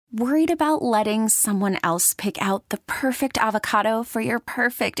Worried about letting someone else pick out the perfect avocado for your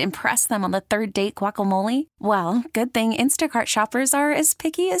perfect impress them on the third date guacamole? Well, good thing Instacart shoppers are as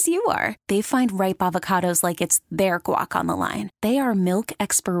picky as you are. They find ripe avocados like it's their guac on the line. They are milk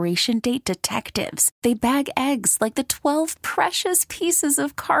expiration date detectives. They bag eggs like the 12 precious pieces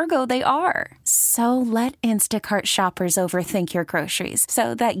of cargo they are. So let Instacart shoppers overthink your groceries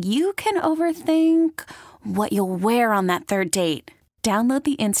so that you can overthink what you'll wear on that third date. Download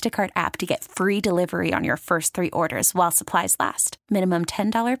the Instacart app to get free delivery on your first 3 orders while supplies last. Minimum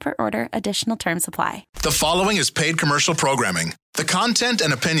 $10 per order. Additional terms apply. The following is paid commercial programming. The content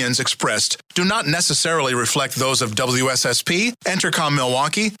and opinions expressed do not necessarily reflect those of WSSP, Entercom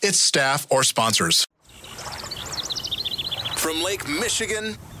Milwaukee, its staff, or sponsors. From Lake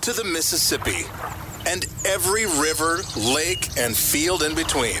Michigan to the Mississippi and every river, lake, and field in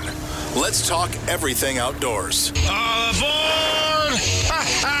between, let's talk everything outdoors. All aboard! Ha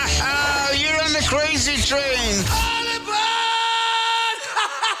ha ha! You're on the crazy train! All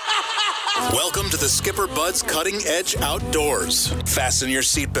aboard! Welcome to the Skipper Bud's Cutting Edge Outdoors. Fasten your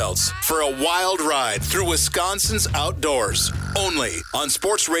seatbelts for a wild ride through Wisconsin's outdoors. Only on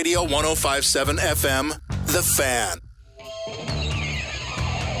Sports Radio 105.7 FM, The Fan.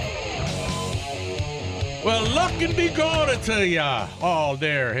 Well, luck and be good to ya all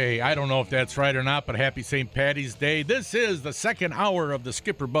there. Hey, I don't know if that's right or not, but happy St. Patty's Day. This is the second hour of the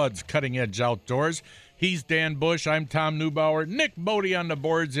Skipper Bud's Cutting Edge Outdoors. He's Dan Bush. I'm Tom Neubauer. Nick Bodie on the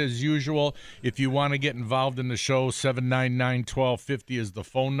boards as usual. If you want to get involved in the show, 799-1250 is the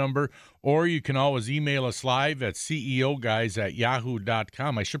phone number. Or you can always email us live at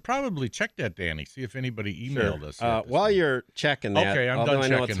ceoguys@yahoo.com. I should probably check that, Danny, see if anybody emailed us. While you're checking that, okay, I'm although done I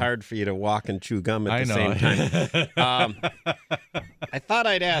know checking. it's hard for you to walk and chew gum at the same time. I thought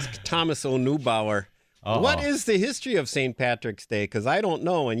I'd ask Thomas O'Neubauer, what is the history of St. Patrick's Day? Because I don't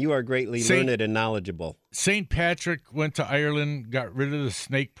know, and you are greatly learned and knowledgeable. St. Patrick went to Ireland, got rid of the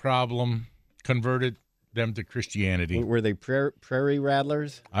snake problem, converted them to Christianity. Were they prairie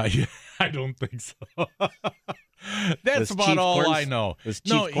rattlers? I don't think so. That's about all I know. Was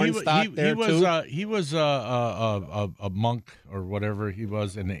Chief Cornstalk there too? He was a monk or whatever he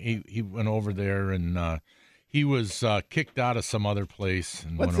was, and he went over there and he was kicked out of some other place.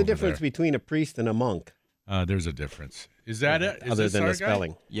 And What's the difference between a priest and a monk? There's a difference. Is that it? Other than the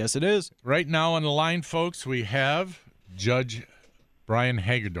spelling. Yes, it is. Right now on the line, folks, we have Judge Brian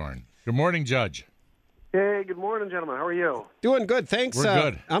Hagedorn. Good morning, Judge. Hey, good morning, gentlemen. How are you? Doing good, thanks. We're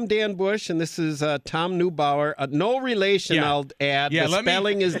good. I'm Dan Bush, and this is Tom Neubauer. No relation, Yeah. I'll add. Yeah, the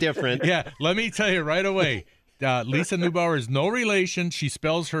spelling is different. Yeah, let me tell you right away. Lisa Neubauer is no relation. She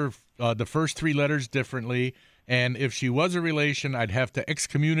spells her the first 3 letters differently. And if she was a relation, I'd have to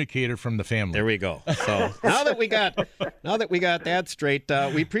excommunicate her from the family. There we go. So now that we got that straight,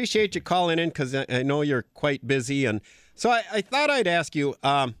 we appreciate you calling in because I know you're quite busy. And so I thought I'd ask you,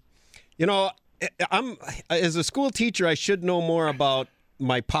 I'm as a school teacher, I should know more about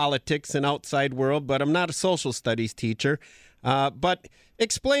my politics and outside world, but I'm not a social studies teacher. But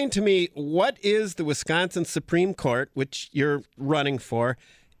explain to me, what is the Wisconsin Supreme Court, which you're running for,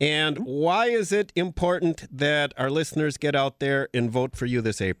 and why is it important that our listeners get out there and vote for you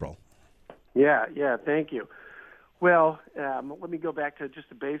this April? Yeah, thank you. Well, let me go back to just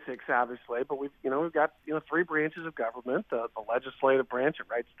the basics, obviously. But we've got 3 branches of government: the legislative branch that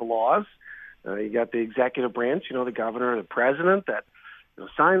writes the laws. You got the executive branch, the governor and the president that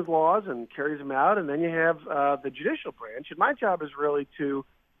signs laws and carries them out, and then you have the judicial branch. And my job is really to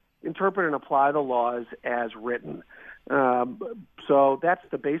interpret and apply the laws as written. So that's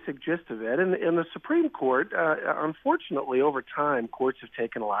the basic gist of it. And in the Supreme Court, unfortunately, over time, courts have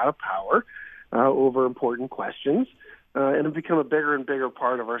taken a lot of power over important questions and have become a bigger and bigger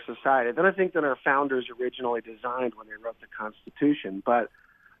part of our society than I think that our founders originally designed when they wrote the Constitution. But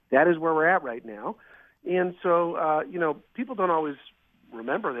that is where we're at right now. And so, people don't always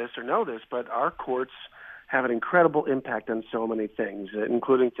remember this or know this, but our courts have an incredible impact on so many things,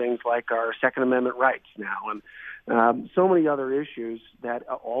 including things like our Second Amendment rights now and so many other issues that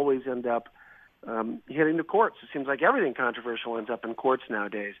always end up hitting the courts. It seems like everything controversial ends up in courts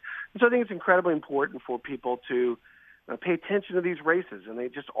nowadays. And so I think it's incredibly important for people to pay attention to these races, and they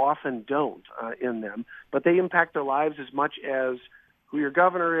just often don't in them. But they impact their lives as much as who your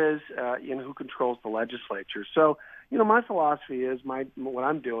governor is and who controls the legislature. So, my philosophy is what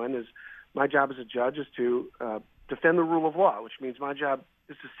I'm doing is my job as a judge is to defend the rule of law, which means my job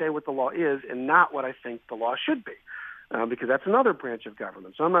is to say what the law is and not what I think the law should be, because that's another branch of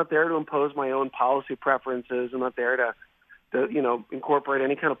government. So I'm not there to impose my own policy preferences. I'm not there to incorporate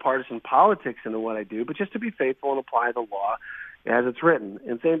any kind of partisan politics into what I do, but just to be faithful and apply the law as it's written.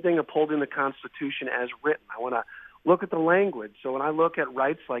 And same thing, upholding the Constitution as written. I want to look at the language. So when I look at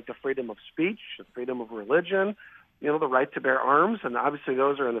rights like the freedom of speech, the freedom of religion, the right to bear arms, and obviously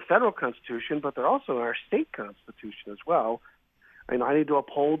those are in the federal Constitution, but they're also in our state Constitution as well. I need to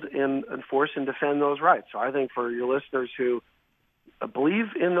uphold and enforce and defend those rights. So I think for your listeners who believe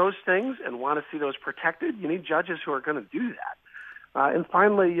in those things and want to see those protected, you need judges who are going to do that. And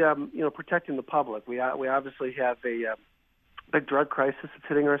finally, protecting the public. We obviously have a big drug crisis that's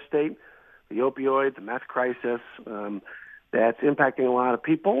hitting our state, the opioid, the meth crisis, that's impacting a lot of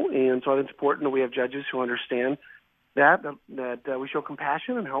people. And so I think it's important that we have judges who understand that we show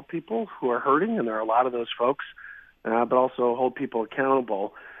compassion and help people who are hurting, and there are a lot of those folks, but also hold people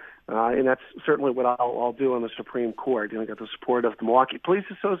accountable. And that's certainly what I'll do on the Supreme Court. I got the support of the Milwaukee Police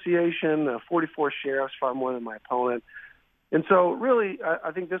Association, 44 sheriffs, far more than my opponent. And so really,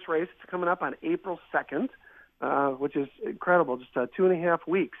 I think this race is coming up on April 2nd, which is incredible, just 2.5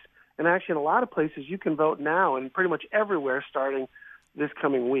 weeks. And actually, in a lot of places, you can vote now, and pretty much everywhere starting this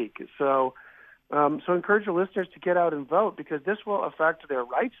coming week. So encourage your listeners to get out and vote, because this will affect their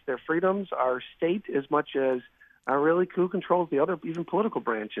rights, their freedoms, our state, as much as really who controls the other, even political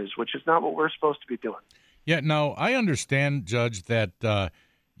branches, which is not what we're supposed to be doing. Yeah. Now, I understand, Judge, that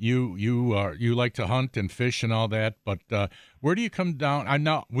you like to hunt and fish and all that, but where do you come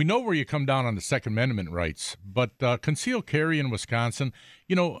down? We know where you come down on the Second Amendment rights, but concealed carry in Wisconsin.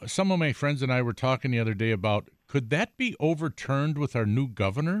 Some of my friends and I were talking the other day about, could that be overturned with our new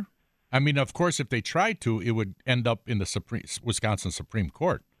governor? I mean, of course, if they tried to, it would end up in the Wisconsin Supreme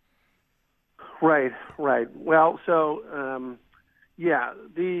Court. Right. Well, so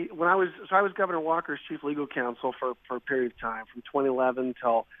I was Governor Walker's chief legal counsel for a period of time, from 2011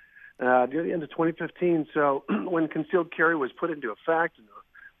 till near the end of 2015. So when concealed carry was put into effect and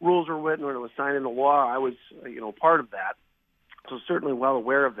the rules were written and it was signed into law, I was part of that. So certainly well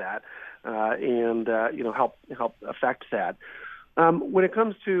aware of that, and help affect that. When it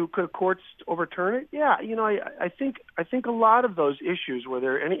comes to could courts overturn it, yeah, I think a lot of those issues where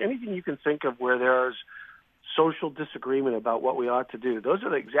there anything you can think of where there's social disagreement about what we ought to do, those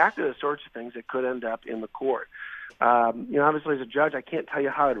are exactly the sorts of things that could end up in the court. Obviously as a judge, I can't tell you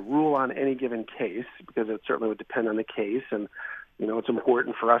how to rule on any given case, because it certainly would depend on the case, and it's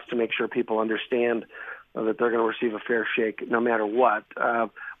important for us to make sure people understand that they're going to receive a fair shake no matter what.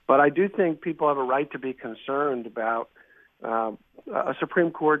 But I do think people have a right to be concerned about a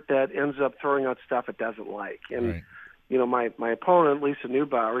Supreme Court that ends up throwing out stuff it doesn't like. And, right. My opponent, Lisa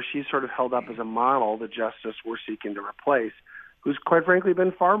Neubauer, she's sort of held up as a model, the justice we're seeking to replace, who's quite frankly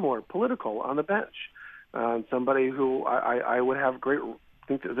been far more political on the bench. Somebody who I would have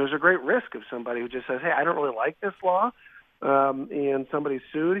there's a great risk of somebody who just says, hey, I don't really like this law, and somebody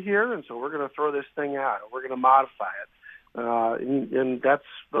sued here, and so we're going to throw this thing out, or we're going to modify it. And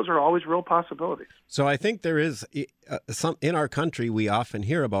those are always real possibilities. So I think there is some in our country. We often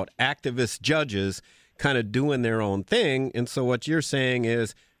hear about activist judges kind of doing their own thing. And so what you're saying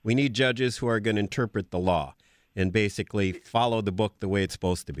is we need judges who are going to interpret the law and basically follow the book the way it's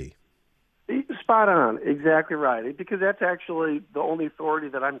supposed to be. Spot on. Exactly right. Because that's actually the only authority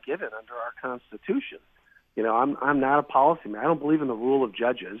that I'm given under our Constitution. I'm not a policyman. I don't believe in the rule of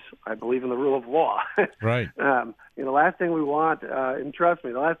judges. I believe in the rule of law. Right. The last thing we want, and trust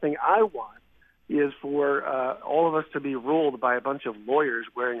me, the last thing I want is for all of us to be ruled by a bunch of lawyers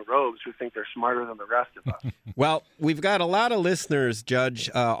wearing robes who think they're smarter than the rest of us. Well, we've got a lot of listeners, Judge,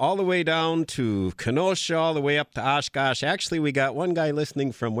 all the way down to Kenosha, all the way up to Oshkosh. Actually, we got one guy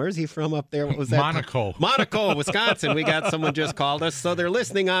listening from, where's he from up there? What was that? Monaco, Wisconsin. We got someone just called us. So they're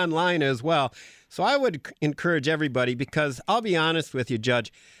listening online as well. So I would encourage everybody, because I'll be honest with you,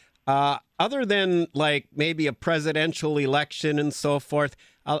 Judge, other than like maybe a presidential election and so forth,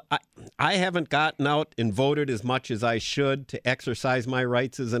 I haven't gotten out and voted as much as I should to exercise my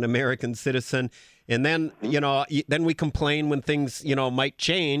rights as an American citizen. And then, then we complain when things, might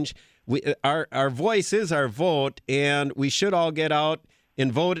change. Our voice is our vote, and we should all get out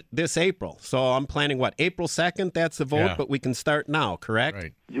and vote this April. So I'm planning, April 2nd? That's the vote, yeah. But we can start now, correct?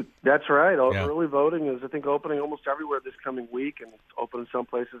 Right. That's right. Yeah. Early voting is, I think, opening almost everywhere this coming week, and it's open in some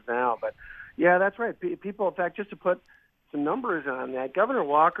places now. But, yeah, that's right. People, in fact, just to put some numbers on that, Governor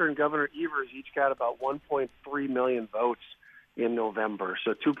Walker and Governor Evers each got about 1.3 million votes in November,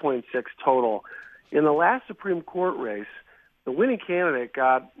 so 2.6 total. In the last Supreme Court race, the winning candidate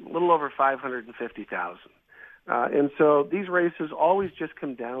got a little over 550,000. And so these races always just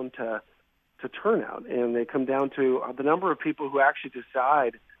come down to turnout, and they come down to the number of people who actually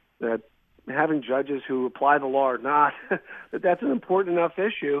decide that having judges who apply the law or not, that's an important enough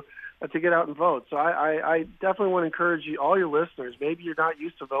issue to get out and vote. So I definitely want to encourage you, all your listeners. Maybe you're not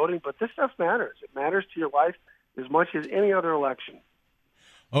used to voting, but this stuff matters. It matters to your life as much as any other election.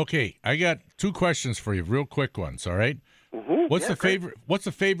 Okay, I got 2 questions for you, real quick ones. All right. Mm-hmm. What's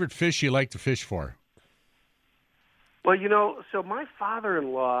the favorite fish you like to fish for? Well, so my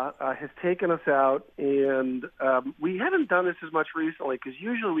father-in-law has taken us out, and we haven't done this as much recently because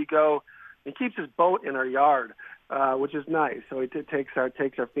usually we go and keeps his boat in our yard, which is nice. So he takes our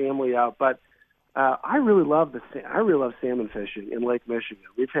family out. But I really love salmon fishing in Lake Michigan.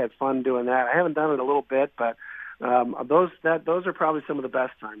 We've had fun doing that. I haven't done it a little bit, but those are probably some of the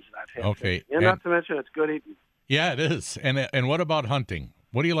best times that I've had. Okay, fishing. And not to mention it's good eating. Yeah, it is. And what about hunting?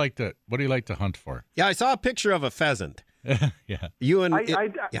 What do you like to hunt for? Yeah, I saw a picture of a pheasant. Yeah. You and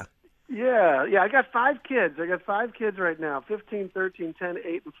yeah. Yeah, I got 5 kids. I got 5 kids right now, 15, 13, 10,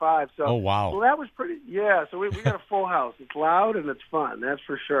 8, and 5. So, oh, wow. Well, that was pretty, yeah, so we got a full house. It's loud and it's fun, that's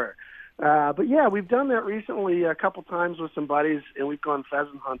for sure. But, yeah, we've done that recently a couple times with some buddies, and we've gone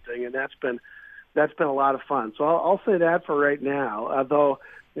pheasant hunting, and that's been a lot of fun. So I'll say that for right now, although,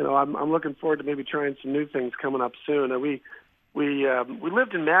 I'm looking forward to maybe trying some new things coming up soon. And we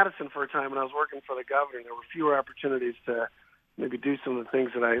lived in Madison for a time when I was working for the governor, and there were fewer opportunities to maybe do some of the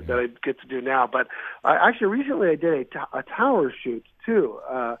things that I get to do now. But recently I did a tower shoot too.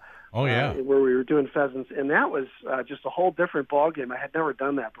 Where we were doing pheasants, and that was just a whole different ballgame. I had never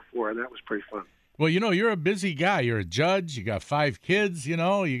done that before, and that was pretty fun. Well, you're a busy guy. You're a judge. You got 5 kids. You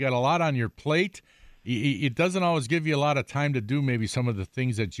got a lot on your plate. It doesn't always give you a lot of time to do maybe some of the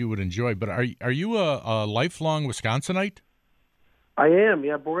things that you would enjoy. But are you a lifelong Wisconsinite? I am,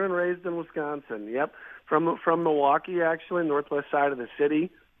 yeah, born and raised in Wisconsin. Yep, from Milwaukee, actually, northwest side of the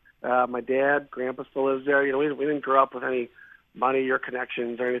city. My dad, grandpa still lives there. We didn't grow up with any money or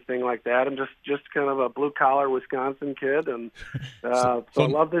connections or anything like that. I'm just kind of a blue collar Wisconsin kid, and so I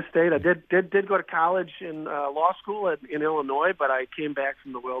love this state. I did go to college in law school in Illinois, but I came back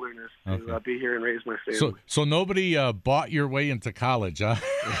from the wilderness to be here and raise my family. So nobody bought your way into college, huh?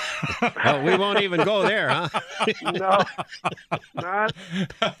 Oh, we won't even go there, huh? No, not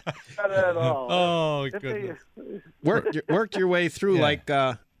at all. Oh, goodness. Worked your way through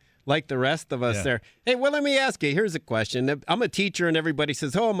like the rest of us there. Hey, well, let me ask you. Here's a question. I'm a teacher, and everybody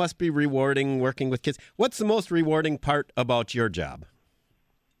says, it must be rewarding working with kids. What's the most rewarding part about your job?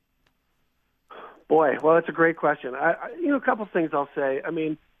 Boy, well, that's a great question. A couple things I'll say. I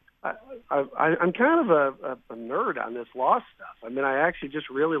mean, I'm kind of a nerd on this law stuff. I mean, I actually just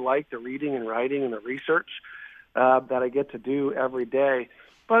really like the reading and writing and the research that I get to do every day.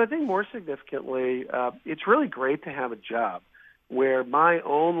 But I think more significantly, it's really great to have a job where my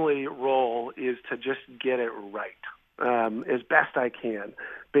only role is to just get it right as best I can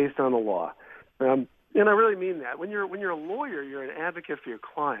based on the law. And I really mean that. When you're a lawyer, you're an advocate for your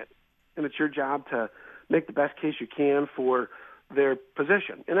client, and it's your job to make the best case you can for their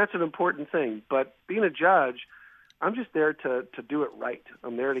position. And that's an important thing. But being a judge, I'm just there to do it right.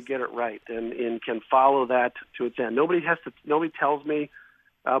 I'm there to get it right and can follow that to its end. Nobody tells me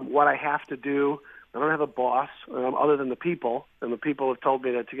what I have to do. I don't have a boss other than the people, and the people have told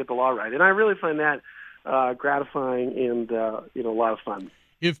me to get the law right. And I really find that gratifying and a lot of fun.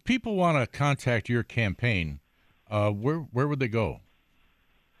 If people want to contact your campaign, where would they go?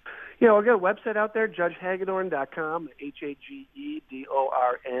 I've got a website out there, judgehagedorn.com,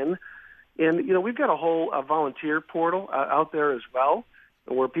 Hagedorn. And, we've got a whole volunteer portal out there as well,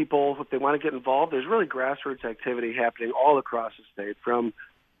 where people, if they want to get involved, there's really grassroots activity happening all across the state, from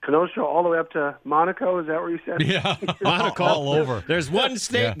Kenosha all the way up to Monaco. Is that where you said? Yeah, Monaco all over. There's one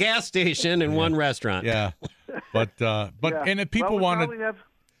gas station and one restaurant. Yeah, but and if people want to,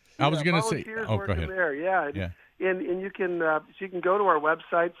 I was going to say, go ahead. There, and you can go to our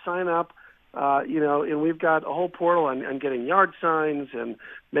website, sign up, and we've got a whole portal on getting yard signs and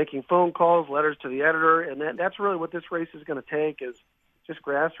making phone calls, letters to the editor, and that's really what this race is going to take, is just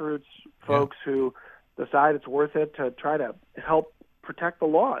grassroots folks who decide it's worth it to try to help protect the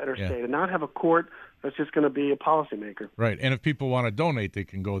law in our state and not have a court that's just going to be a policymaker. Right, and if people want to donate, they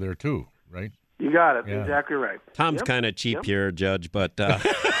can go there too, right? You got it. Yeah. Exactly right. Tom's kind of cheap here, Judge, but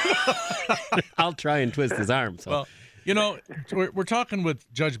I'll try and twist his arm. So. Well, we're talking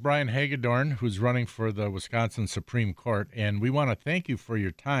with Judge Brian Hagedorn, who's running for the Wisconsin Supreme Court, and we want to thank you for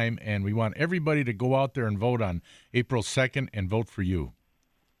your time, and we want everybody to go out there and vote on April 2nd and vote for you.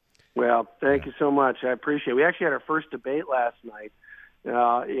 Well, thank you so much. I appreciate it. We actually had our first debate last night,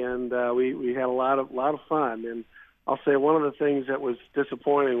 and we had a lot of fun. And I'll say one of the things that was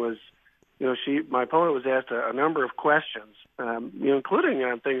disappointing was, my opponent was asked a number of questions, including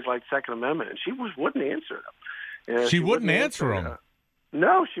on things like Second Amendment, and she wouldn't answer them. She wouldn't answer them.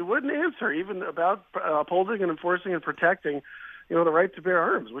 No, she wouldn't answer even about upholding and enforcing and protecting, the right to bear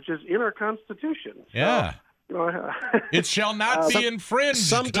arms, which is in our Constitution. Yeah. So, it shall not be infringed.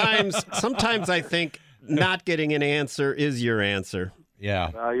 Sometimes I think not getting an answer is your answer.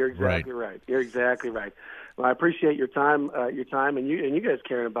 Yeah. You're exactly right. You're exactly right. Well, I appreciate your time, and you guys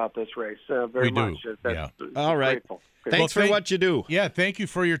caring about this race very much. That's All right. Grateful. Thanks for what you do. Yeah, thank you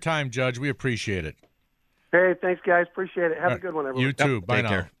for your time, Judge. We appreciate it. Hey, thanks, guys. Appreciate it. Have a good one, everyone. You too. Yep, Bye take now.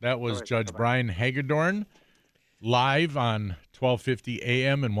 care. That was right, Judge bye-bye. Brian Hagedorn, live on 1250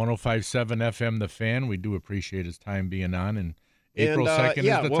 AM and 105.7 FM, The Fan. We do appreciate his time being on, and April 2nd is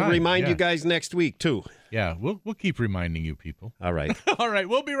the we'll time. remind you guys next week, too. Yeah, we'll keep reminding you people. All right. All right,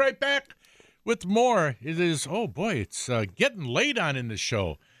 we'll be right back with more. It is, it's getting late on in the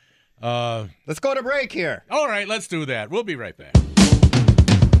show. Let's go to break here. All right, let's do that. We'll be right back.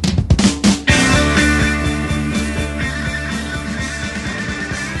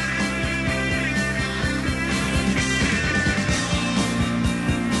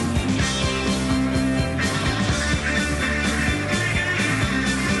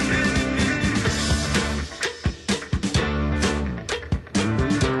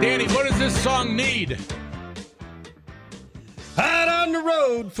 Danny, what does this song need? Out on the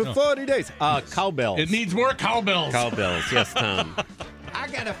road for 40 days. Cowbells. It needs more cowbells. Cowbells, yes, Tom. I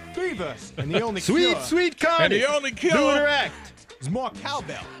got a fever, and the only Sweet, cure sweet And Connie. the only Do killer. it or act. is more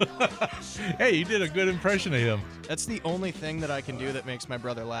cowbell. Hey, you did a good impression of him. That's the only thing that I can do that makes my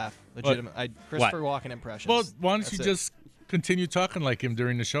brother laugh. Legitimate. Christopher Walken impressions. Well, why don't you That's it. just continue talking like him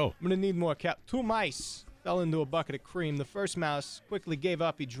during the show? I'm gonna need more cow. 2 mice fell into a bucket of cream. The first mouse quickly gave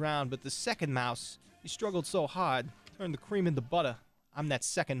up; he drowned. But the second mouse, he struggled so hard, turned the cream into butter. I'm that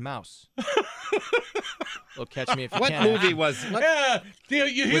second mouse. Well, catch me if you What can. movie was Yeah, he'll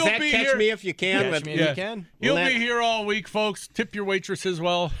Was that be Catch here. Me If You Can Catch with me if you can. He'll Well, be that- here all week, folks. Tip your waitress as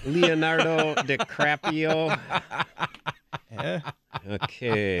well. Leonardo DiCaprio? Yeah.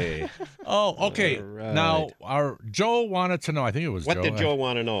 Okay. Oh, okay. All right. Now, our Joe wanted to know. I think it was What Joe. did Joe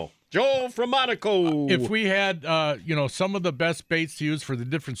want to know? Joe from Monaco. If we had, some of the best baits to use for the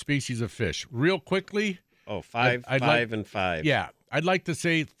different species of fish, real quickly. Oh, five, I'd five, and five. Yeah, I'd like to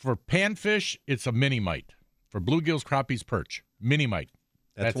say for panfish, it's a mini mite. For bluegills, crappies, perch, mini mite.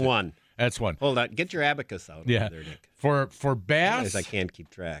 That's it. one. That's one. Hold on. Get your abacus out. Yeah. There, Nick. For Otherwise, bass, I can't keep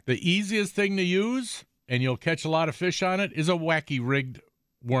track. the easiest thing to use, and you'll catch a lot of fish on it, is a wacky rigged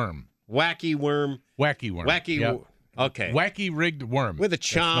worm. Wacky worm. Wacky worm. Wacky. Yep. Okay. Wacky rigged worm. With a That's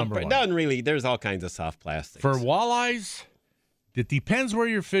chomp. number It one. doesn't really. There's all kinds of soft plastics. For walleyes, it depends where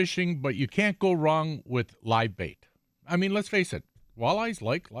you're fishing, but you can't go wrong with live bait. I mean, let's face it, walleyes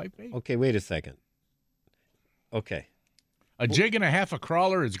like live bait. Okay, wait a second. Okay. A jig and a half a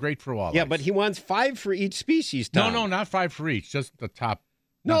crawler is great for walleyes. Yeah, but he wants 5 for each species, Tom. No, not 5 for each, just the top.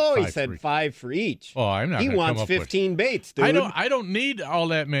 No, not he 5 for said each. 5 for each. Oh, I'm not He gonna wants come up with- 15 baits, dude. I don't need all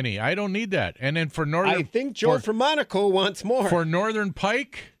that many. I don't need that. And then for northern, I think Joe from Monaco wants more. for northern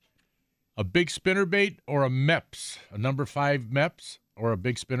pike, a big spinnerbait or a MEPS, a number 5 MEPS or a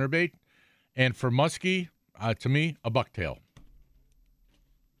big spinnerbait, and for muskie, to me, a bucktail.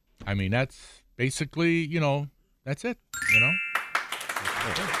 I mean, that's basically, that's it.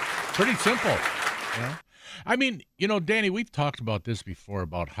 Pretty simple. I mean, Danny, we've talked about this before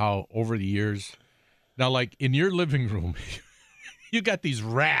about how over the years, now, like in your living room, you got these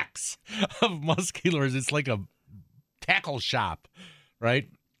racks of musky lures. It's like a tackle shop, right?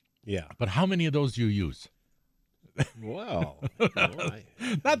 Yeah. But how many of those do you use? Wow. Not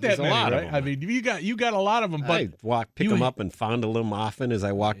that There's a many, lot of right? them. I mean, you got a lot of them, but pick you- them up and fondle them often as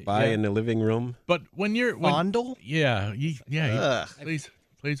I walk by Yeah. in the living room. but when Fondle? he Ugh.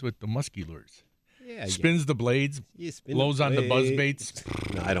 plays with the musky lures, Yeah. spins the blades, blows on the buzz baits.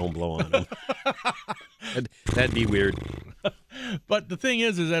 No, I don't blow on them. That'd be weird. But the thing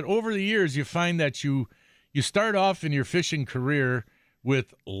is that over the years, you find that you start off in your fishing career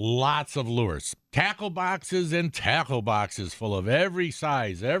with lots of lures, tackle boxes and tackle boxes full of every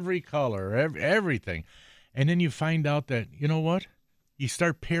size, every color, everything. And then you find out that, you know what? You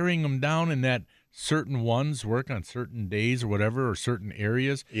start paring them down in that certain ones work on certain days or whatever, or certain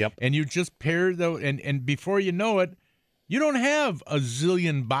areas. Yep. And you just pair those, and before you know it, you don't have a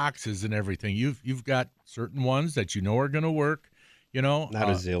zillion boxes and everything. You've got certain ones that you know are going to work, Not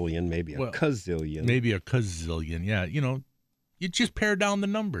a zillion, maybe a gazillion. maybe a gazillion. Yeah, you just pare down the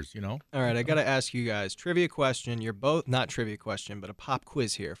numbers, All right, I got to ask you guys. Trivia question. You're both, not trivia question, but a pop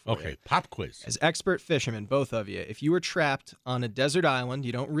quiz here for Okay, you. pop quiz. As expert fishermen, both of you, if you were trapped on a desert island,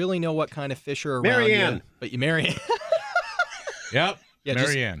 you don't really know what kind of fish are around Marianne. you. But you Marianne. Yep, Yeah,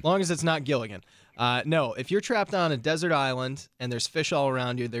 Marianne. as long as it's not Gilligan. No, if you're trapped on a desert island and there's fish all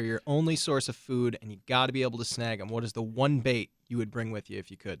around you, they're your only source of food, and you got to be able to snag them. What is the one bait you would bring with you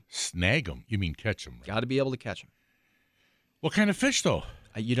if you could? Snag them? You mean catch them? Right? Got to be able to catch them. What kind of fish, though?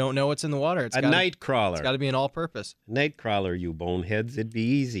 You don't know what's in the water. A night crawler. It's got to be an all-purpose. Night crawler, you boneheads. It'd be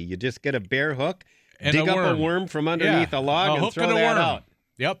easy. You just get a bare hook, And dig a up worm. a worm from underneath a log, and hook throw and a that worm. out.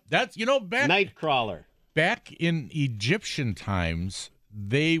 Yep, that's Night crawler. back in Egyptian times,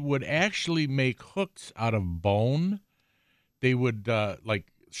 they would actually make hooks out of bone. They would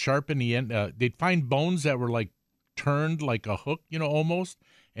sharpen the end. They'd find bones that were like turned like a hook, almost,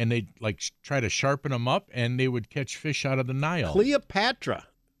 and they'd try to sharpen them up, and they would catch fish out of the Nile. Cleopatra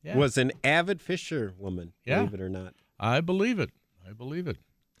Yeah. was an avid fisherwoman, Yeah. believe it or not. I believe it.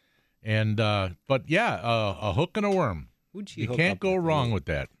 And a hook and a worm. Who'd she You hook can't up go with? wrong with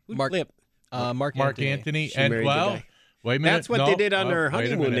that. Who'd Mark Anthony. Anthony, She and married the guy. wait a minute. That's what No, they did on their wait a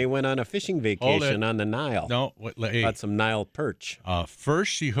honeymoon. minute. They went on a fishing vacation on the Nile. No, hey, Got some Nile perch.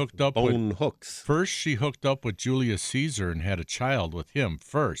 first she hooked up Bone with hooks. First, she hooked up with Julius Caesar and had a child with him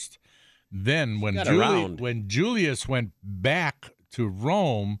first. Then, got around. when Julius went back to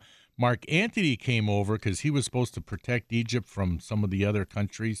Rome, Mark Antony came over because he was supposed to protect Egypt from some of the other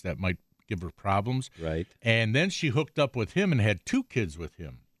countries that might give her problems. Right. And then she hooked up with him and had 2 kids with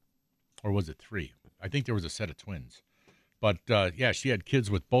him. Or was it 3? I think there was a set of twins. But, she had kids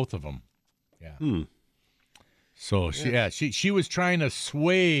with both of them. Yeah. So, she was trying to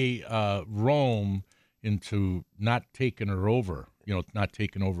sway Rome into not taking her over, not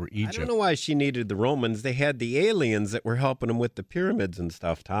taking over Egypt. I don't know why she needed the Romans. They had the aliens that were helping them with the pyramids and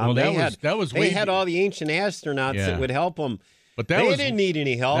stuff, Tom. Well, they had all the ancient astronauts that would help them. But they didn't need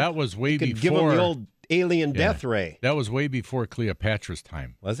any help. That was way could before. give them the old alien death ray. That was way before Cleopatra's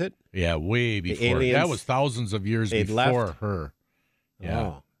time. Was it? Yeah, way before. aliens, that was thousands of years they'd before left? her. Yeah.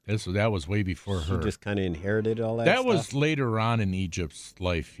 Oh. That was way before She her. just kind of inherited all that That stuff? was later on in Egypt's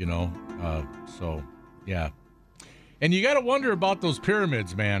life, so, yeah. And you got to wonder about those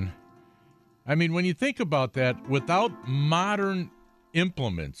pyramids, man. I mean, when you think about that, without modern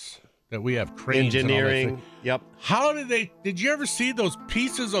implements that we have, cranes and all that engineering. thing, Yep. how did you ever see those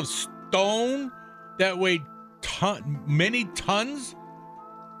pieces of stone that weighed many tons?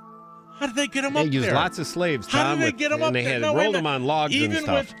 How did they get them They up there? used lots of slaves, Tom. How did they get them up and they there? had No, wait a rolled them minute. on logs Even and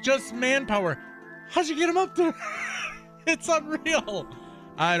stuff. with just manpower, how'd you get them up there? It's unreal.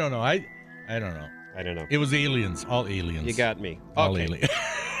 I don't know. I don't know. I don't know. It was aliens. All aliens. You got me. all Okay. aliens.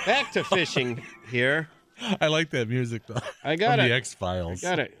 Back to fishing here. I like that music though. I got From it. The X-Files.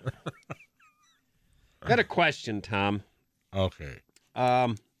 Got it. Got a question, Tom. Okay.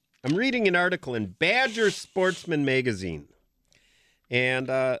 I'm reading an article in Badger Sportsman magazine. And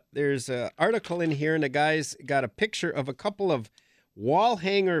there's an article in here, and the guy's got a picture of a couple of wall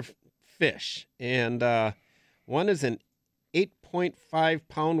hanger fish. And one is an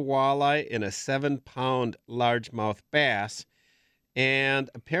 8.5-pound walleye and a 7-pound largemouth bass. And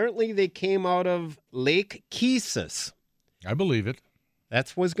apparently they came out of Lake Keesis. I believe it.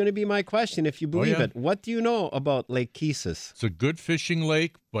 That was going to be my question, if you believe yeah. it. What do you know about Lake Keesis? It's a good fishing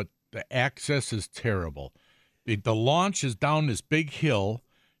lake, but the access is terrible. The launch is down this big hill.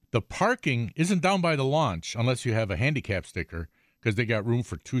 The parking isn't down by the launch unless you have a handicap sticker, because they got room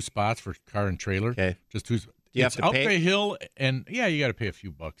for 2 spots for car and trailer. Okay. Just 2. You It's have to up pay? the hill, and you got to pay a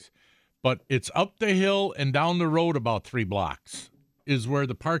few bucks. But it's up the hill and down the road about 3 blocks is where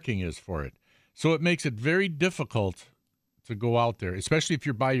the parking is for it. So it makes it very difficult to go out there, especially if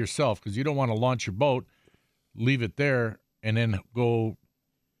you're by yourself, because you don't want to launch your boat, leave it there, and then go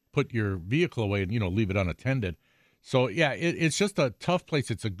put your vehicle away and, leave it unattended. So, yeah, it's just a tough place.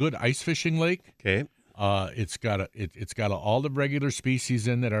 It's a good ice fishing lake. Okay. It's got all the regular species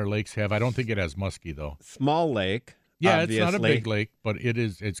in that our lakes have. I don't think it has muskie, though. Small lake. Yeah, obviously. it's not a big lake, but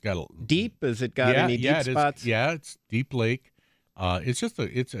it's got a Deep? Has it got any deep it is. spots? Yeah, it's deep lake. It's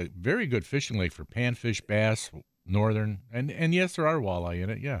a very good fishing lake for panfish, bass, northern, and yes, there are walleye in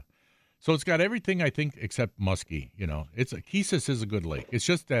it. Yeah, so it's got everything I think except muskie. Keesis is a good lake. It's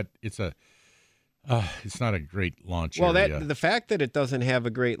just that it's not a great launch area. The fact that it doesn't have a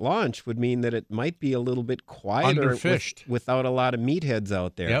great launch would mean that it might be a little bit quieter, Underfished. without a lot of meatheads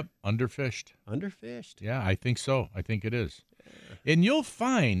out there. Yep, underfished. Underfished. Yeah, I think so. I think it is. And you'll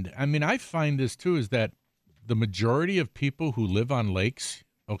find, I find this too, is that the majority of people who live on lakes,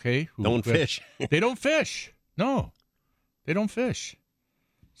 Don't fish. They don't fish. No, they don't fish.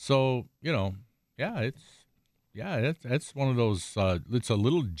 So, that's one of those, it's a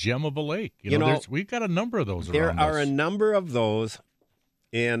little gem of a lake. We've got a number of those There around are us. a number of those,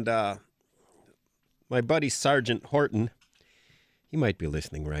 and my buddy Sergeant Horton, he might be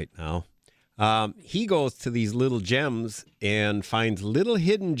listening right now. He goes to these little gems and finds little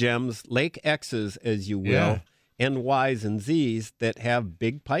hidden gems, Lake X's, as you will, Yeah. and Y's and Z's that have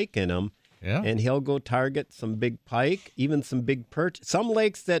big pike in them. Yeah. And he'll go target some big pike, even some big perch, some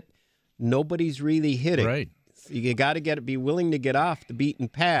lakes that nobody's really hitting. Right. So you got to be willing to get off the beaten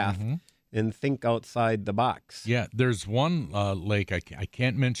path and think outside the box. Yeah, there's one lake, I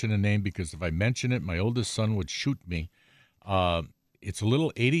can't mention a name because if I mention it, my oldest son would shoot me. It's a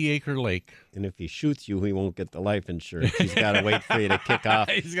little 80-acre lake. And if he shoots you, he won't get the life insurance. He's got to wait for you to kick off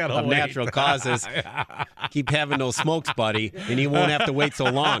He's gotta of wait. natural causes. Keep having those smokes, buddy, and he won't have to wait so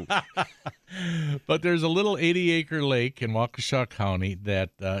long. But there's a little 80-acre lake in Waukesha County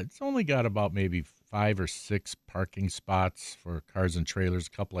that it's only got about maybe 5 or 6 parking spots for cars and trailers, a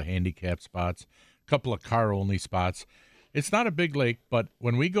couple of handicap spots, a couple of car-only spots. It's not a big lake, but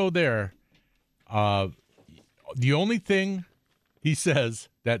when we go there, the only thing he says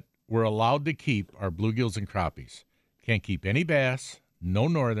that we're allowed to keep are bluegills and crappies. Can't keep any bass, no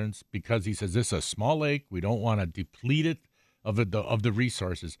northerns, because he says this is a small lake. We don't want to deplete it of the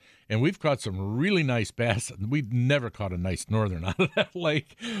resources. And we've caught some really nice bass. We've never caught a nice northern out of that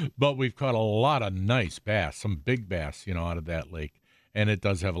lake, but we've caught a lot of nice bass, some big bass, out of that lake. And it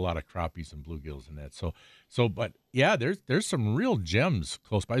does have a lot of crappies and bluegills in that. But yeah, there's some real gems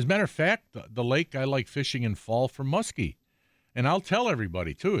close by. As a matter of fact, the lake I like fishing in fall for muskie. And I'll tell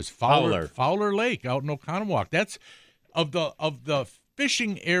everybody too, is Fowler Lake out in Oconomowoc. That's of the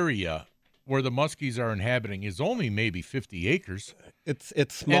fishing area where the muskies are inhabiting is only maybe 50 acres.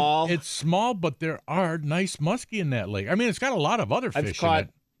 It's small. And it's small, but there are nice muskie in that lake. I mean, it's got a lot of other fish I've caught in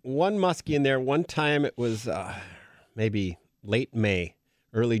it. one muskie in there. One time it was maybe late May,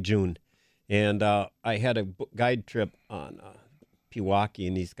 early June. And I had a guide trip on Pewaukee,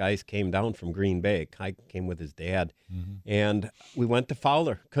 and these guys came down from Green Bay. I came with his dad. And we went to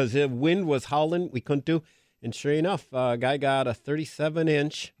Fowler because the wind was howling. We couldn't do. And sure enough, a guy got a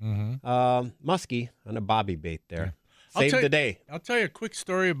 37-inch muskie on a bobby bait there. Saved the day. I'll tell you a quick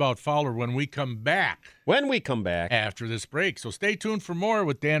story about Fowler when we come back. After this break. So stay tuned for more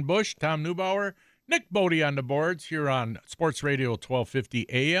with Dan Bush, Tom Neubauer, Nick Bodie on the boards here on Sports Radio 1250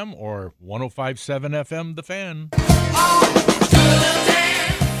 AM or 105.7 FM, The Fan.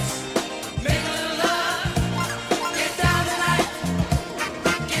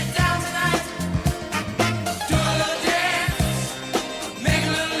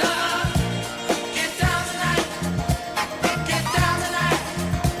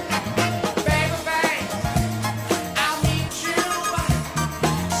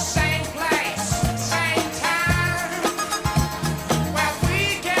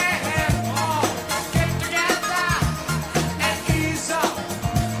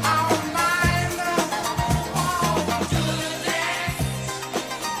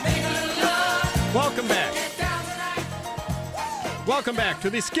 Welcome back to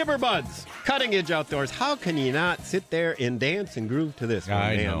the Skipper Buds, Cutting Edge Outdoors. How can you not sit there and dance and groove to this one,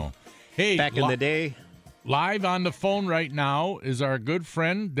 I man? know. Hey, back in the day. Live on the phone right now is our good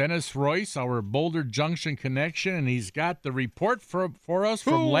friend Dennis Royce, our Boulder Junction connection, and he's got the report for us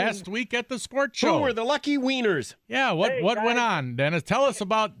from last week at the sports show. Who were the lucky wieners? Yeah, what went on, Dennis? Tell us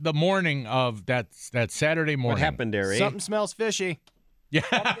about the morning of that Saturday morning. What happened there, eh? Something smells fishy. Yeah.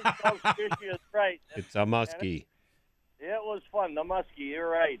 Something smells fishy is right. It's a muskie. It was fun, the muskie. You're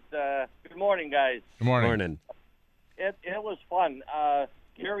right. Good morning, guys. Good morning. It was fun.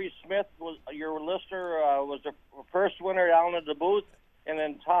 Gary Smith was your listener. Was the first winner down at the booth, and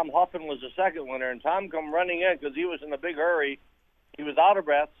then Tom Huffin was the second winner. And Tom come running in because he was in a big hurry. He was out of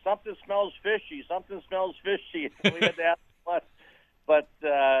breath. Something smells fishy. Something smells fishy. We had to ask what. But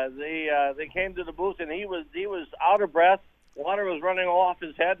they came to the booth, and he was out of breath. Water was running off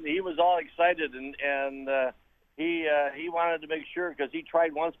his head, and he was all excited and. He wanted to make sure because he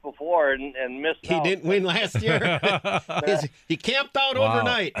tried once before and missed He out. didn't win last year. He camped out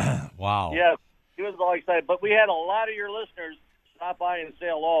overnight. Wow. Yes, he was all excited. But we had a lot of your listeners stop by and say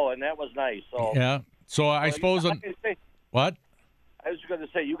hello, and that was nice. So yeah. So I suppose what? I was going to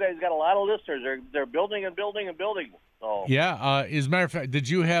say you guys got a lot of listeners. They're building and building and building. So yeah. As a matter of fact, did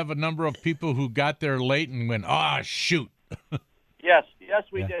you have a number of people who got there late and went, shoot? Yes,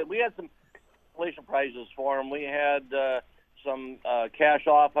 we did. We had some prizes for them. We had some cash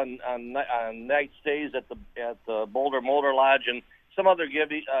off on night stays at the Boulder Motor Lodge and some other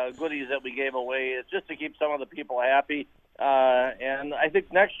goodies that we gave away. It's just to keep some of the people happy. And I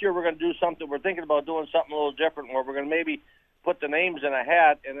think next year we're going to do something. We're thinking about doing something a little different where we're going to maybe put the names in a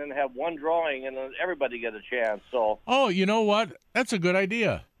hat and then have one drawing and then everybody get a chance. So. Oh, you know what? That's a good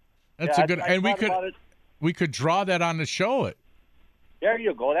idea. That's a good, and we could draw that on the show. There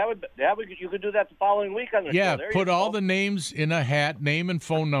you go. You could do that the following week on the Yeah, show. There put you all go. the names in a hat, name and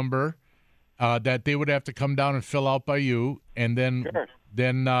phone number, that they would have to come down and fill out by you, and then Sure.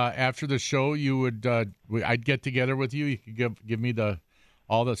 After the show, you would I'd get together with you. You could give me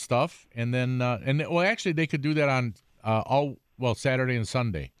all the stuff, and then actually they could do that on Saturday and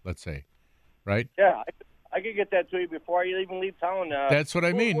Sunday, let's say, right? Yeah, I could get that to you before you even leave town. That's what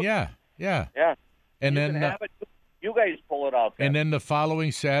I mean. Yeah. Yeah. And You then can have it. You guys pull it out. and then the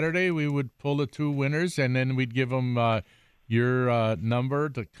following Saturday we would pull the 2 winners, and then we'd give them your number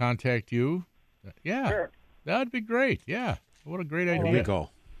to contact you. Yeah, Sure. that'd be great. Yeah, what a great idea. There you go.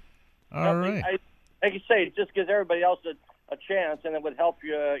 All right. Like you say, it just gives everybody else a chance, and it would help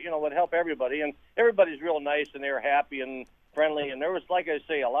would help everybody. And everybody's real nice, and they're happy and friendly. And there was, like I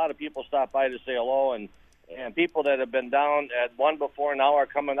say, a lot of people stopped by to say hello, and people that have been down at one before now are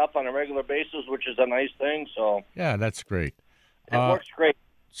coming up on a regular basis, which is a nice thing. So Yeah, that's great. it works great.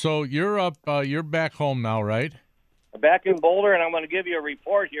 So you're up. You're back home now, right? Back in Boulder, and I'm going to give you a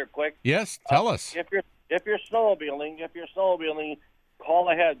report here quick. Yes. Tell us. If you're snowmobiling, call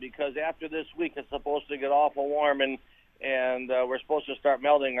ahead, because after this week it's supposed to get awful warm, and we're supposed to start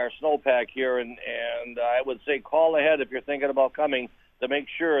melting our snowpack here. And I would say call ahead if you're thinking about coming, to make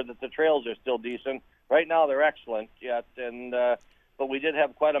sure that the trails are still decent. Right now they're excellent yet, but we did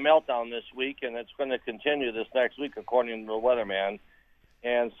have quite a meltdown this week, and it's going to continue this next week according to the weatherman.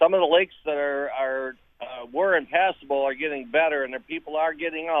 And some of the lakes that were impassable are getting better, and the people are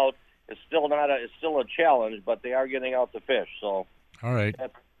getting out. It's still a challenge, but they are getting out to fish. So All right.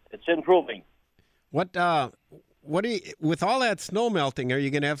 it's improving. What with all that snow melting, are you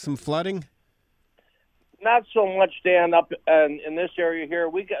going to have some flooding? Not so much, Dan, up in this area here.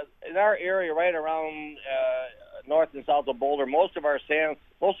 We got in our area right around north and south of Boulder. Most of our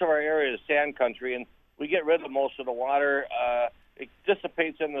area is sand country, and we get rid of most of the water. It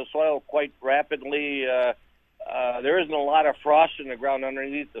dissipates in the soil quite rapidly. There isn't a lot of frost in the ground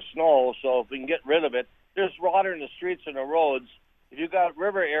underneath the snow, so if we can get rid of it, there's water in the streets and the roads. If you got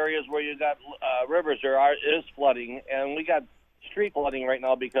river areas where you got rivers, is flooding, and we got street flooding right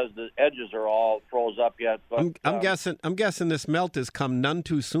now because the edges are all froze up yet. But I'm guessing this melt has come none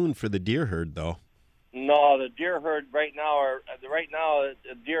too soon for the deer herd, though. No, the deer herd right now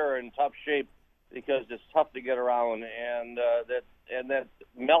the deer are in tough shape because it's tough to get around, and that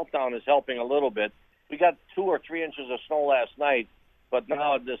meltdown is helping a little bit. We got 2 or 3 inches of snow last night, but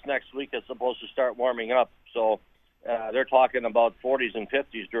now this next week it's supposed to start warming up. So they're talking about 40s and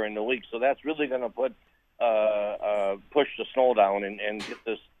 50s during the week. So that's really going to push the snow down and get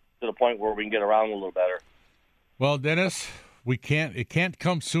this to the point where we can get around a little better. Well, Dennis, it can't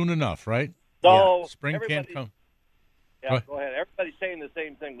come soon enough, right? So yeah. Spring can't come. Yeah, go ahead. Everybody's saying the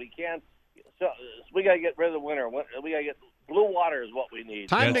same thing. We can't. So we got to get rid of the winter. We got to get blue water is what we need.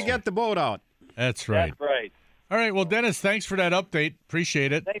 Time to get the boat out. That's right. That's right. All right. Well, Dennis, thanks for that update.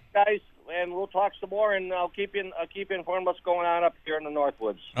 Appreciate it. Thanks, guys. And we'll talk some more, and I'll keep you informed what's going on up here in the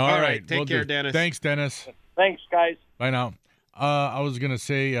Northwoods. All right. Take care, Dennis. Thanks, Dennis. Thanks, guys. Bye now. I was going to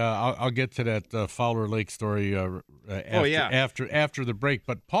say I'll get to that Fowler Lake story after the break.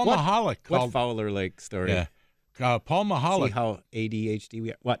 But Paul Mahalik called. What Fowler Lake story? Yeah. Paul Mahalik. See how ADHD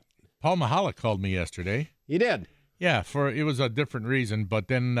we are. What? Paul Mahalik called me yesterday. He did? Yeah, it was a different reason. But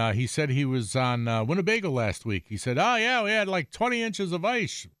then he said he was on Winnebago last week. He said, oh, yeah, we had like 20 inches of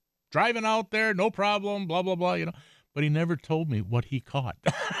ice. Driving out there, no problem, blah, blah, blah, But he never told me what he caught.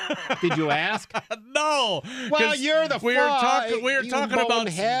 Did you ask? No. Well, you're the we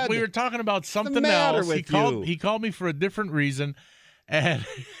were talking about something else. He called me for a different reason. And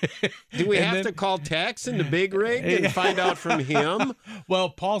do we have to call Tex in the big rig and find out from him? Well,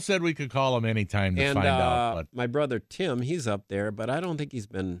 Paul said we could call him anytime to find out. But my brother Tim, he's up there, but I don't think he's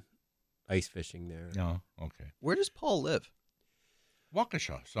been ice fishing there. No, okay. Where does Paul live?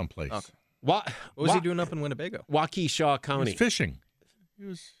 Waukesha, someplace. Okay. What was he doing up in Winnebago? Waukesha County. He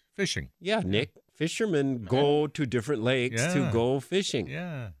was fishing. Yeah, Nick. Fishermen go to different lakes to go fishing.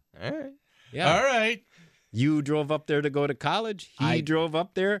 Yeah. All right. Yeah. All right. You drove up there to go to college. He drove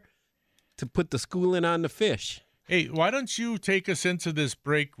up there to put the schooling on the fish. Hey, why don't you take us into this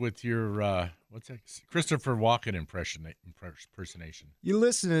break with your what's that? Christopher Walken impersonation? You're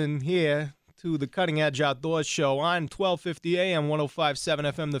listening here to the Cutting Edge Outdoors Show on 1250 AM,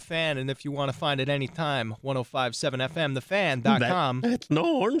 105.7 FM, The Fan. And if you want to find it anytime, 105.7 FM, thefan.com. That's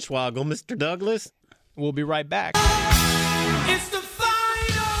no hornswoggle, Mr. Douglas. We'll be right back. It's the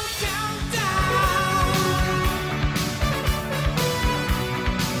final countdown.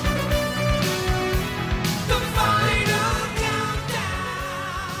 The final countdown.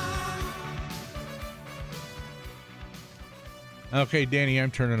 Okay, Danny,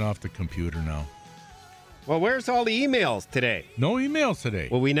 I'm turning off the computer now. Well, where's all the emails today? No emails today.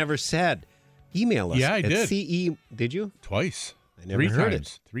 Well, we never said. Email us. Yeah, I at did. CE. Did you? Twice. I never heard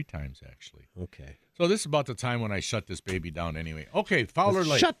it. 3 times, actually. Okay. So this is about the time when I shut this baby down anyway. Okay, Fowler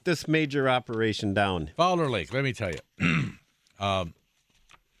Lake. Shut this major operation down. Fowler Lake, let me tell you.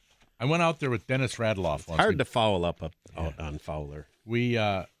 I went out there with Dennis Radloff once. Hard to foul out on Fowler. We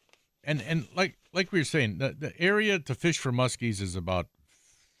and like we were saying, the area to fish for muskies is about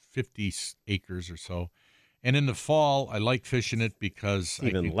 50 acres or so. And in the fall, I like fishing it because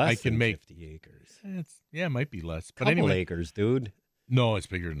I can make 50 acres. It might be less, but Couple anyway, acres, dude. No, it's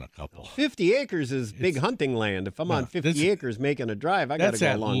bigger than a couple. 50 acres is big hunting land. If I'm on 50 acres making a drive, I got to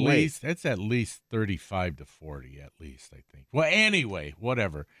go a long way. That's at least 35 to 40, at least, I think. Well, anyway,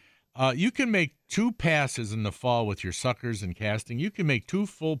 whatever. You can make 2 passes in the fall with your suckers and casting. You can make 2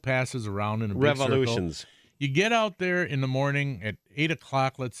 full passes around in a big Revolutions. circle. You get out there in the morning at 8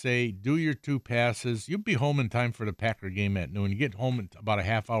 o'clock, let's say, do your 2 passes. You'll be home in time for the Packer game at noon. You get home about a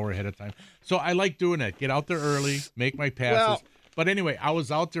half hour ahead of time. So I like doing that. Get out there early, make my passes. Well, but anyway, I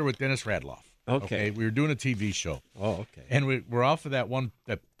was out there with Dennis Radloff. Okay. We were doing a TV show. Oh, okay. And we're off of that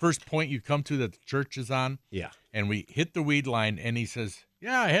first point you come to that the church is on. Yeah. And we hit the weed line, and he says,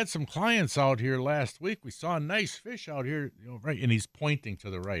 "Yeah, I had some clients out here last week. We saw a nice fish out here, right." And he's pointing to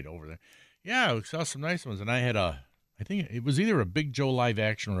the right over there. "Yeah, we saw some nice ones." And I had I think it was either a Big Joe live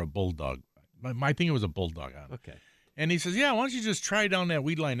action or a bulldog. I think it was a bulldog on it. Okay. And he says, "Yeah, why don't you just try down that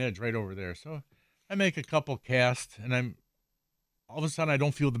weed line edge right over there?" So I make a couple casts, and all of a sudden I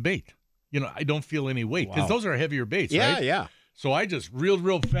don't feel the bait. I don't feel any weight because those are heavier baits, Yeah, right? yeah. So I just reeled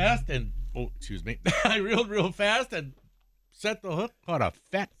real fast and, I reeled real fast and set the hook, caught a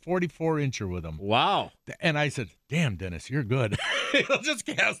fat 44-incher with him. Wow. And I said, "Damn, Dennis, you're good." He'll just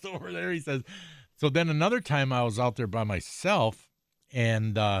cast over there, he says. So then another time I was out there by myself,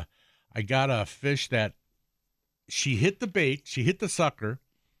 and I got a fish that she hit the bait, she hit the sucker.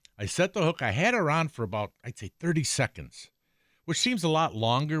 I set the hook. I had her on for about, I'd say, 30 seconds. Which seems a lot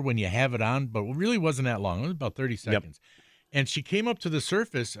longer when you have it on, but it really wasn't that long. It was about 30 seconds. Yep. And she came up to the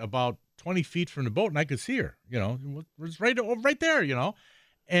surface about 20 feet from the boat, and I could see her, it was right there,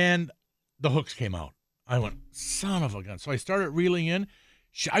 and the hooks came out. I went, son of a gun. So I started reeling in.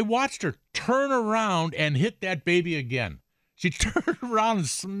 I watched her turn around and hit that baby again. She turned around and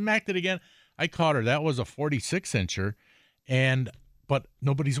smacked it again. I caught her. That was a 46-incher, but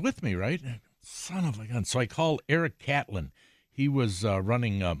nobody's with me, right? Son of a gun. So I called Eric Catlin. He was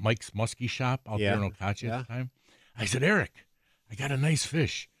running Mike's Muskie Shop out there in Okauchee at the time. I said, "Eric, I got a nice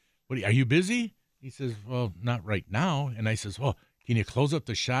fish. Are you busy?" He says, "Well, not right now." And I says, "Well, can you close up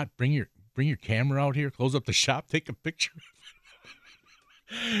the shot? Bring your camera out here, close up the shop, take a picture of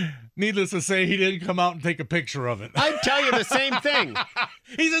it." Needless to say, he didn't come out and take a picture of it. I'd tell you the same thing.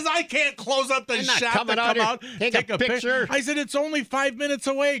 He says, "I can't close up the shop to out come here, out, take a picture." I said, "It's only 5 minutes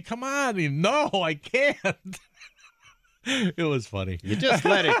away. Come on." "No, I can't." It was funny. You just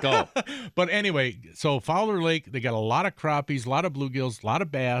let it go. But anyway, so Fowler Lake, they got a lot of crappies, a lot of bluegills, a lot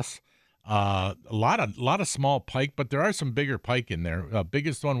of bass, a lot of small pike, but there are some bigger pike in there.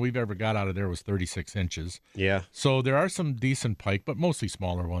 Biggest one we've ever got out of there was 36 inches. Yeah. So there are some decent pike, but mostly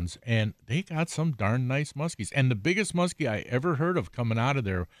smaller ones. And they got some darn nice muskies. And the biggest muskie I ever heard of coming out of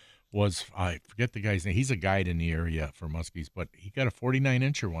there was, I forget the guy's name. He's a guide in the area for muskies, but he got a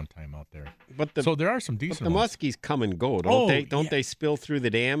 49-incher one time out there. So there are some decent ones. The muskies come and go, don't they? Don't they spill through the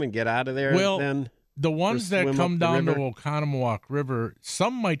dam and get out of there? Well, then the ones that come down the Oconomowoc River,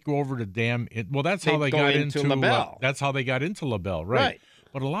 some might go over the dam. That's how they got into LaBelle. That's how they got into LaBelle, right?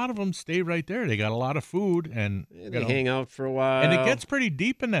 But a lot of them stay right there. They got a lot of food, and they hang out for a while. And it gets pretty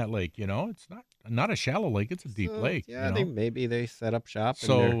deep in that lake. It's not a shallow lake; it's a deep lake. Yeah, maybe they set up shop.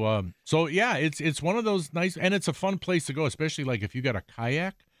 So yeah, it's one of those nice, and it's a fun place to go, especially like if you got a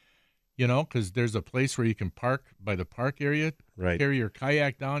kayak. Because there's a place where you can park by the park area, carry your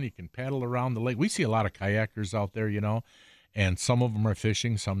kayak down. You can paddle around the lake. We see a lot of kayakers out there, and some of them are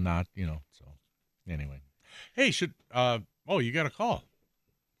fishing, some not, So anyway, hey, you got a call.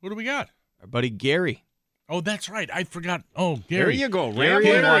 What do we got? Our buddy Gary. Oh, that's right. I forgot. Oh, Gary. There you go. Gary,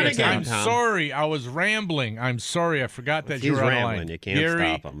 Rambling I'm sorry. I was rambling. I'm sorry. I forgot that you were on the line. You can't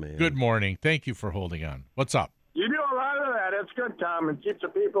Gary, stop him, man. Good morning. Thank you for holding on. What's up? You do a lot of that. It's good, Tom, and keeps the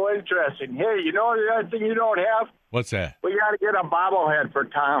people interested. Hey, you know the other thing you don't have? What's that? We got to get a bobblehead for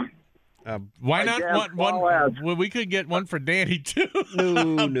Tom. Why not one? We could get one for Danny, too.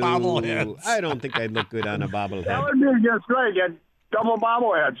 No. Bobbleheads. I don't think I'd look good on a bobblehead. That would be just great. Double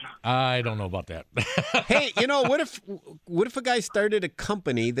bobbleheads. I don't know about that. Hey, what if a guy started a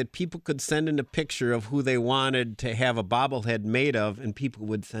company that people could send in a picture of who they wanted to have a bobblehead made of, and people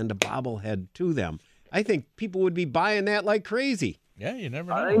would send a bobblehead to them? I think people would be buying that like crazy. Yeah, you never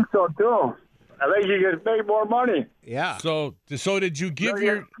know. I think so too. I think you could make more money. Yeah. So did you give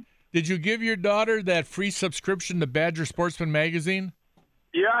your daughter that free subscription to Badger Sportsman magazine?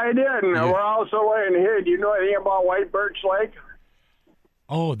 Yeah, I did. And we're also waiting here. Do you know anything about White Birch Lake?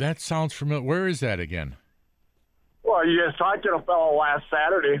 Oh, that sounds familiar. Where is that again? Well, you just talked to a fellow last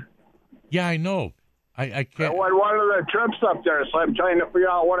Saturday. Yeah, I know. I can't. I went one of the trips up there, so I'm trying to figure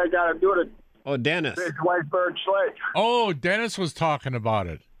out what I got to do to Oh, Dennis. fix White Birch Lake. Oh, Dennis was talking about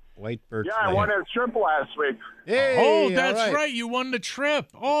it. White Birch Yeah, I Lake. won a trip last week. Hey, Oh, all that's right. You won the trip.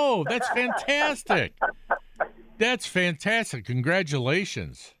 Oh, that's fantastic. That's fantastic.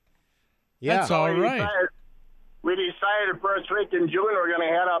 Congratulations. Yeah. That's all right. We decided first week in June we're going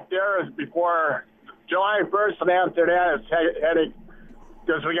to head up there before July 1st, and after that it's heading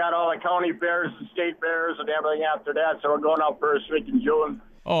because we got all the county fairs and state fairs and everything after that, so we're going up first week in June.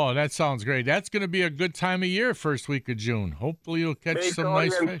 Oh, that sounds great. That's going to be a good time of year, first week of June. Hopefully you'll catch some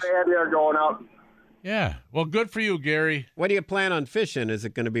nice and fish. Sandy are going up. Yeah. Well, good for you, Gary. What do you plan on fishing? Is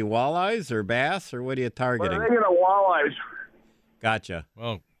it going to be walleyes or bass, or what are you We're targeting? thinking of walleyes. Gotcha.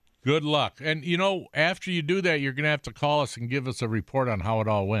 Well, good luck. And, after you do that, you're going to have to call us and give us a report on how it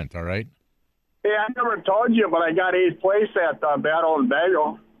all went, all right? Hey, I never told you, but I got 8th place at Battle and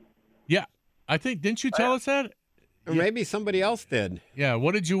Bagel. Yeah. I think, didn't you tell us that? Or maybe somebody else did. Yeah.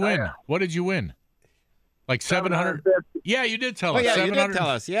 What did you win? What did you win? Like 700? Yeah, you did tell us. Yeah, you did tell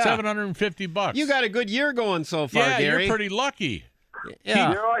us, yeah. $750. You got a good year going so far, yeah, Gary. you're pretty lucky. Yeah.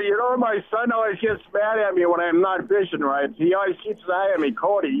 You know, my son always gets mad at me when I'm not fishing right. He always keeps an eye on me,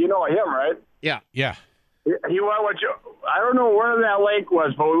 Cody. You know him, right? Yeah. Yeah. He went with you. I don't know where that lake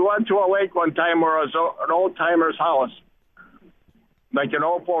was, but we went to a lake one time where it was an old timer's house, like an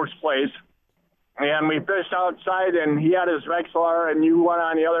old folks' place. And we fished outside, and he had his Vexlar, and you went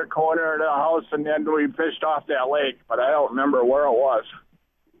on the other corner of the house, and then we fished off that lake. But I don't remember where it was.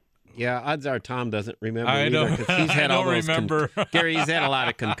 Yeah, odds are Tom doesn't remember I either, know. 'cause he's had I all don't those remember. Gary, he's had a lot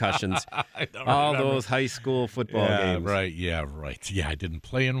of concussions. I don't all remember. those high school football games. Right. Yeah, right. Yeah, I didn't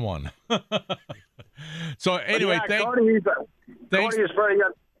play in one. So anyway, But yeah, Cody's pretty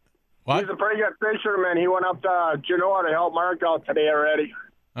good. What? He's a pretty good fisherman. He went up to Genoa to help Mark out today already.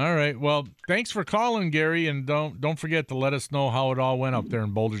 All right. Well, thanks for calling, Gary, and don't forget to let us know how it all went up there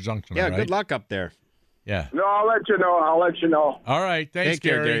in Boulder Junction. Yeah, all right? good luck up there. Yeah. No, I'll let you know. All right. Thanks, Take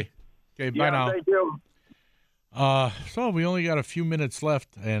care, Gary. Okay, bye now. Thank you. So we only got a few minutes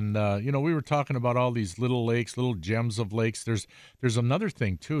left, and we were talking about all these little lakes, little gems of lakes. There's another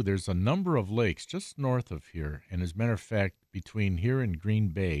thing too. There's a number of lakes just north of here, and as a matter of fact, between here and Green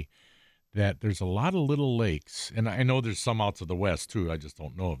Bay, that there's a lot of little lakes, and I know there's some out to the west too. I just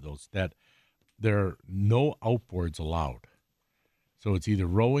don't know of those. That there are no outboards allowed, so it's either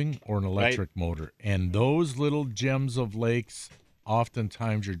rowing or an electric motor. And those little gems of lakes,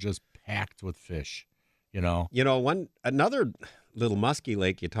 oftentimes you're just packed with fish. Another little musky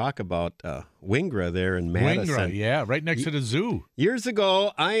lake you talk about, Wingra there in Madison. Wingra, yeah, right next to the zoo. Years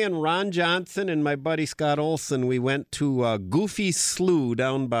ago, I and Ron Johnson and my buddy Scott Olson, we went to Goofy Slough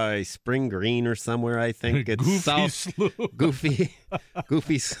down by Spring Green or somewhere, I think. It's Goofy south. Slough. Goofy.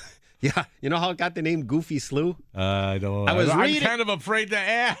 Yeah, you know how it got the name Goofy Slough? I don't. I'm kind of afraid to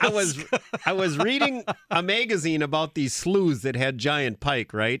ask. I was reading a magazine about these sloughs that had giant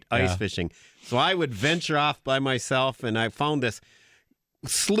pike, right? Ice fishing. So I would venture off by myself, and I found this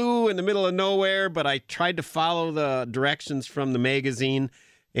slough in the middle of nowhere, but I tried to follow the directions from the magazine,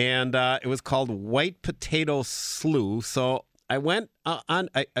 and it was called White Potato Slough. So I went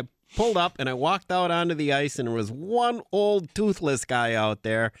I pulled up, and I walked out onto the ice, and there was one old toothless guy out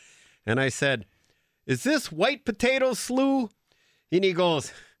there. And I said, "Is this White Potato Slough?" And he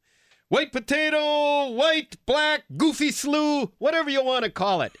goes, "White potato, white, black, Goofy Slough, whatever you want to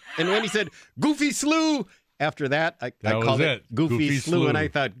call it." And when he said Goofy Slough, after that, I called it Goofy Slough. And I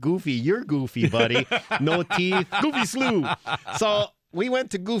thought, Goofy, you're goofy, buddy. No teeth, Goofy Slough. So we went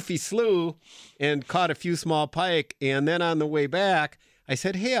to Goofy Slough and caught a few small pike. And then on the way back, I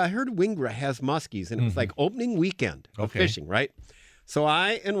said, "Hey, I heard Wingra has muskies." And it was like opening weekend of fishing, right? So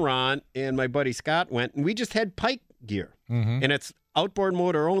I and Ron and my buddy Scott went, and we just had pike gear. And it's outboard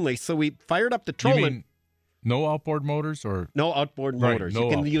motor only. So we fired up the You trolling. mean no outboard motors or No outboard Right, motors. no You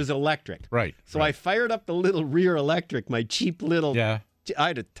can outboard. use electric. right? So I fired up the little rear electric, my cheap little, Yeah. I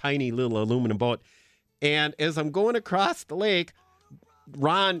had a tiny little aluminum boat. And as I'm going across the lake,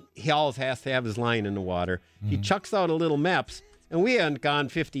 Ron, he always has to have his line in the water. He chucks out a little Meps, and we hadn't gone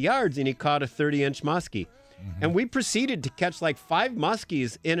 50 yards, and he caught a 30-inch muskie. And we proceeded to catch like 5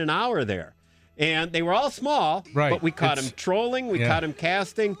 muskies in an hour there. And they were all small, but we caught him trolling, we caught him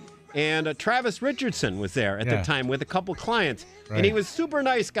casting, and Travis Richardson was there at the time with a couple clients. And he was super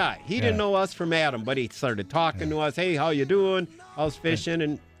nice guy. He didn't know us from Adam, but he started talking to us. Hey, how you doing? How's fishing?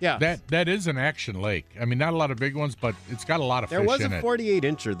 And that is an action lake. I mean, not a lot of big ones, but it's got a lot of fish in it. There was a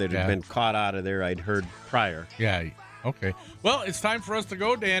 48-incher that had been caught out of there, I'd heard prior. Yeah. Okay. Well, it's time for us to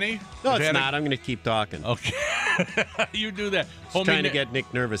go, Danny. No, it's not. I'm going to keep talking. Okay. You do that. Just trying to get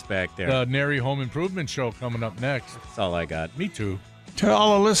Nick nervous back there. The Nary Home Improvement Show coming up next. That's all I got. Me too. To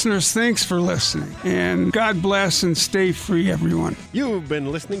all the listeners, thanks for listening. And God bless and stay free, everyone. You've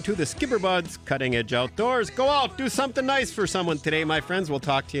been listening to the Skipper Buds Cutting Edge Outdoors. Go out, do something nice for someone today, my friends. We'll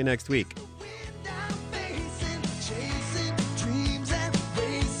talk to you next week.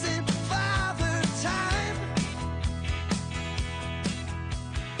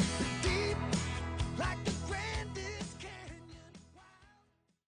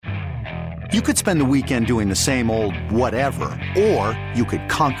 You could spend the weekend doing the same old whatever, or you could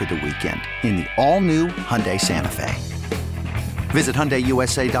conquer the weekend in the all-new Hyundai Santa Fe. Visit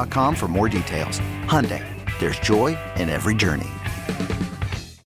HyundaiUSA.com for more details. Hyundai, there's joy in every journey.